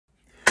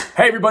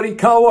Hey everybody,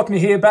 Carl Wockner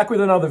here, back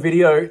with another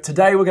video.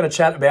 Today we're going to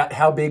chat about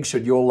how big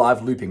should your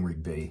live looping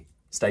rig be.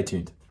 Stay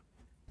tuned.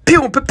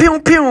 Pew, pew,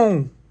 pew,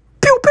 pew.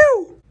 Pew,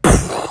 pew.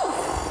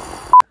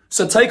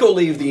 So take or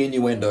leave the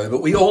innuendo,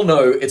 but we all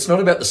know it's not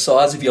about the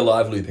size of your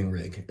live looping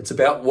rig. It's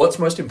about what's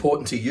most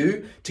important to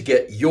you to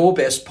get your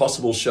best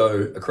possible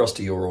show across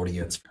to your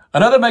audience. I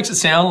know that makes it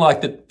sound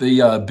like that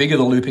the bigger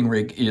the looping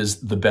rig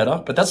is, the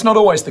better, but that's not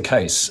always the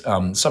case.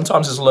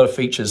 Sometimes there's a lot of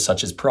features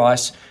such as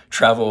price,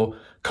 travel,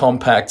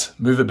 compact,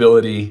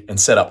 movability, and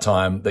setup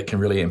time that can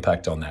really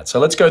impact on that. So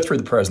let's go through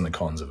the pros and the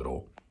cons of it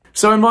all.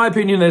 So in my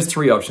opinion, there's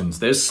three options.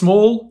 There's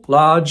small,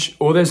 large,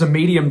 or there's a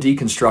medium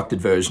deconstructed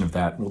version of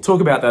that. We'll talk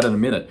about that in a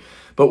minute.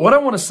 But what I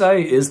want to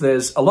say is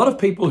there's a lot of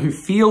people who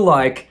feel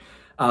like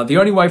the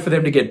only way for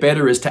them to get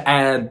better is to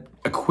add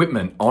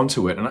equipment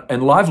onto it.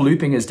 And live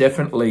looping is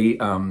definitely,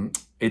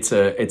 it's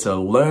a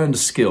learned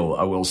skill,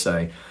 I will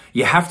say.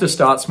 You have to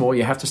start small,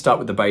 you have to start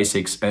with the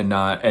basics,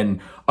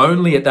 and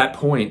only at that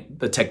point,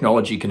 the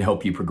technology can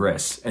help you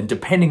progress. And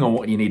depending on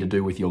what you need to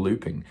do with your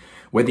looping,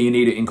 whether you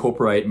need to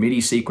incorporate MIDI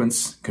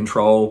sequence,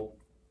 control,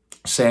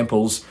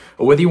 samples,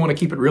 or whether you want to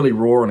keep it really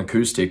raw and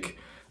acoustic,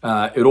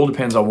 it all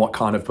depends on what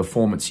kind of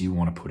performance you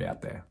want to put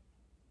out there.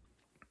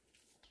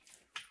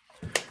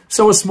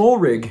 So a small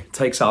rig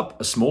takes up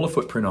a smaller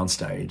footprint on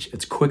stage.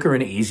 It's quicker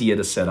and easier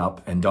to set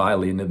up and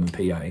dial in than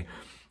the PA.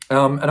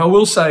 And I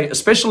will say,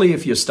 especially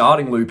if you're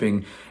starting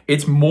looping,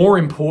 it's more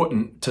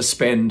important to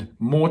spend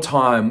more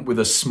time with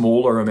a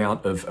smaller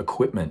amount of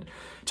equipment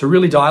to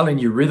really dial in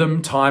your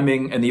rhythm,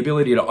 timing, and the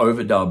ability to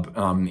overdub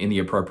in the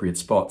appropriate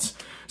spots.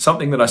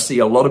 Something that I see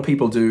a lot of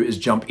people do is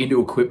jump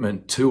into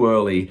equipment too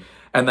early,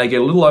 and they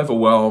get a little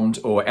overwhelmed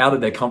or out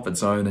of their comfort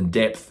zone and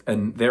depth,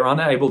 and they're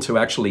unable to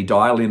actually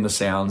dial in the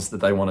sounds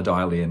that they want to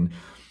dial in.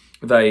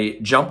 They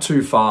jump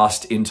too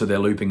fast into their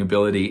looping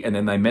ability, and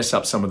then they mess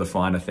up some of the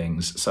finer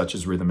things, such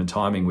as rhythm and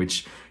timing,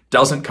 which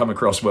doesn't come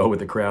across well with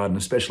the crowd, and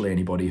especially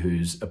anybody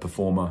who's a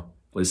performer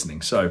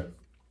listening. So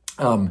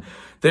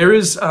there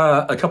is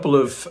a couple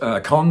of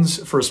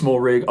cons for a small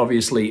rig.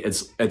 Obviously,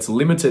 it's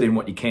limited in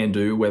what you can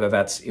do, whether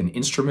that's in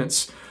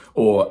instruments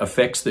or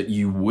effects that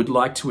you would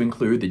like to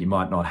include that you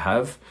might not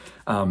have.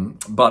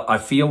 But I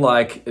feel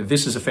like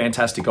this is a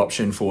fantastic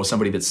option for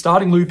somebody that's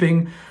starting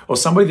looping, or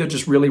somebody that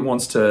just really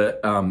wants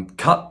to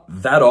cut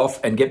that off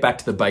and get back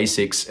to the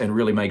basics and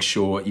really make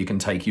sure you can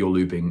take your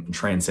looping and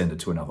transcend it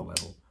to another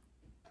level.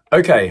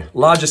 Okay,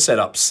 larger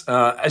setups.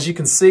 As you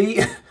can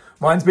see,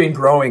 mine's been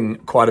growing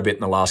quite a bit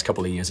in the last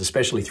couple of years,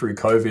 especially through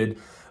COVID.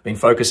 I've been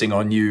focusing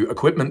on new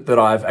equipment that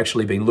I've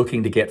actually been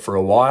looking to get for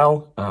a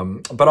while.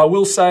 But I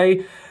will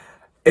say,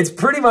 it's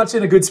pretty much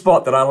in a good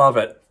spot that I love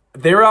it.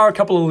 There are a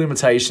couple of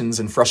limitations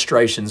and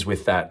frustrations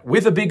with that.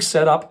 With a big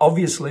setup,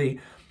 obviously,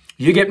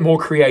 you get more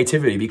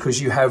creativity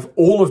because you have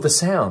all of the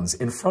sounds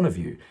in front of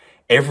you,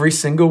 every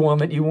single one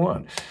that you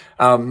want.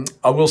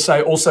 I will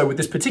say also with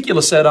this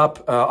particular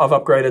setup, I've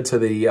upgraded to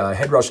the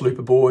Headrush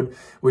Looperboard,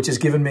 which has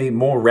given me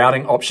more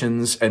routing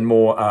options and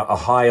more a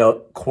higher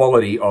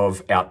quality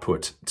of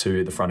output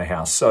to the front of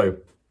house. So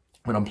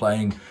when I'm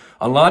playing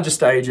on larger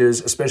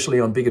stages, especially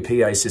on bigger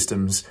PA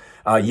systems,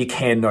 you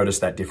can notice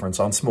that difference.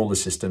 On smaller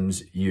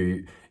systems,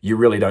 you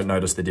really don't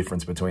notice the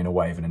difference between a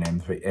wave and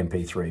an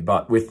MP3.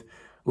 But with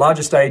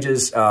larger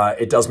stages,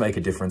 it does make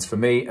a difference for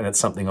me, and it's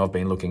something I've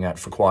been looking at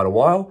for quite a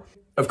while.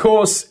 Of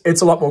course,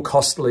 it's a lot more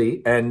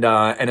costly, and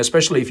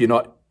especially if you're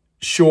not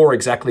sure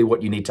exactly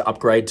what you need to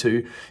upgrade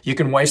to, you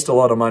can waste a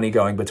lot of money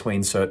going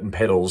between certain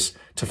pedals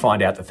to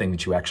find out the thing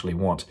that you actually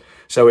want.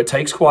 So it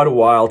takes quite a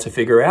while to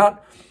figure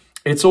out.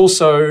 It's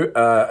also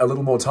a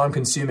little more time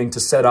consuming to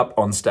set up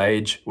on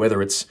stage,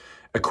 whether it's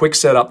a quick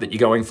setup that you're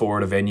going for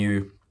at a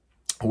venue,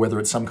 or whether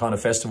it's some kind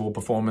of festival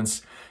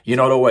performance. You're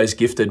not always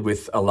gifted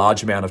with a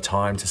large amount of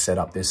time to set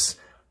up this.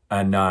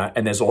 And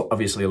there's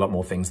obviously a lot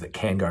more things that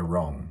can go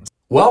wrong.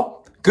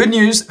 Well, good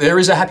news, there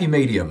is a happy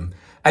medium.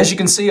 As you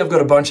can see, I've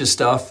got a bunch of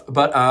stuff,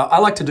 but I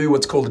like to do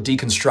what's called a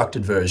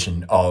deconstructed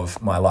version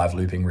of my live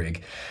looping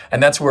rig.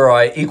 And that's where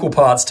I equal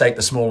parts take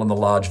the small and the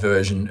large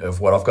version of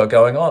what I've got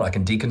going on. I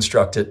can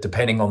deconstruct it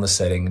depending on the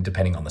setting,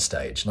 depending on the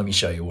stage. Let me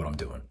show you what I'm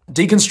doing.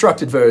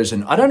 Deconstructed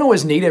version, I don't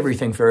always need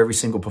everything for every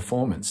single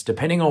performance,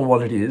 depending on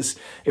what it is.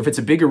 If it's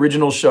a big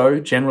original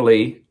show,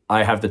 generally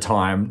I have the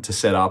time to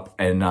set up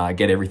and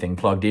get everything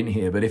plugged in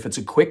here. But if it's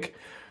a quick,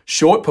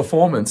 short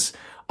performance,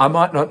 I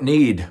might not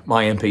need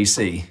my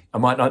MPC. I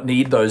might not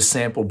need those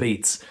sample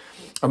beats.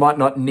 I might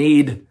not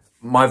need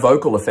my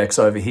vocal effects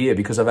over here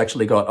because I've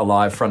actually got a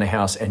live front of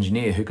house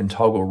engineer who can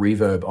toggle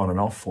reverb on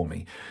and off for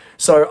me.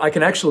 So I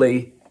can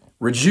actually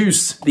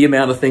reduce the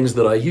amount of things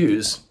that I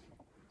use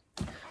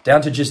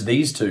down to just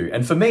these two.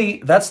 And for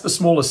me, that's the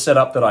smallest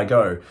setup that I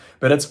go,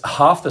 but it's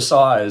half the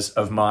size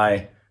of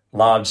my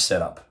large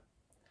setup.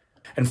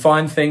 And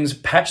find things,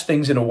 patch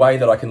things in a way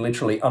that I can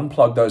literally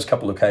unplug those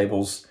couple of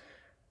cables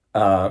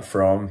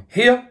from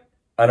here,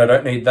 and I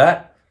don't need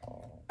that,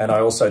 and I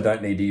also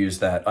don't need to use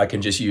that. I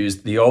can just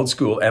use the old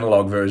school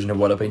analog version of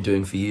what I've been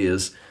doing for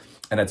years,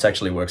 and it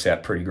actually works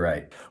out pretty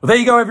great. Well, there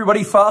you go,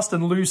 everybody. Fast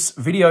and loose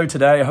video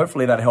today.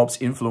 Hopefully that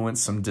helps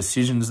influence some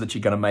decisions that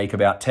you're going to make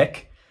about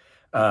tech.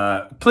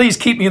 Please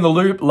keep me in the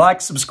loop.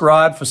 Like,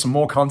 subscribe for some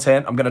more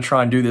content. I'm going to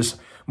try and do this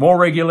more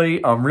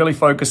regularly. I'm really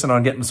focusing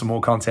on getting some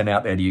more content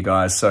out there to you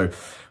guys. So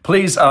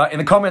please, in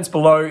the comments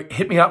below,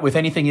 hit me up with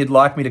anything you'd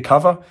like me to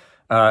cover.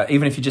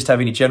 Even if you just have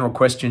any general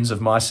questions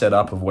of my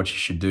setup of what you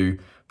should do.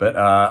 But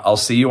I'll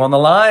see you on the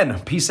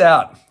line. Peace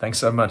out. Thanks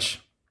so much.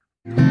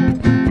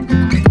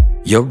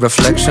 Your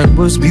reflection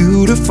was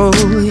beautiful,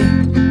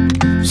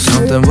 yeah.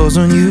 Something was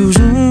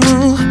unusual.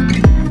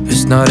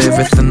 It's not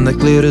everything that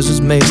glitters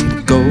is made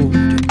of gold.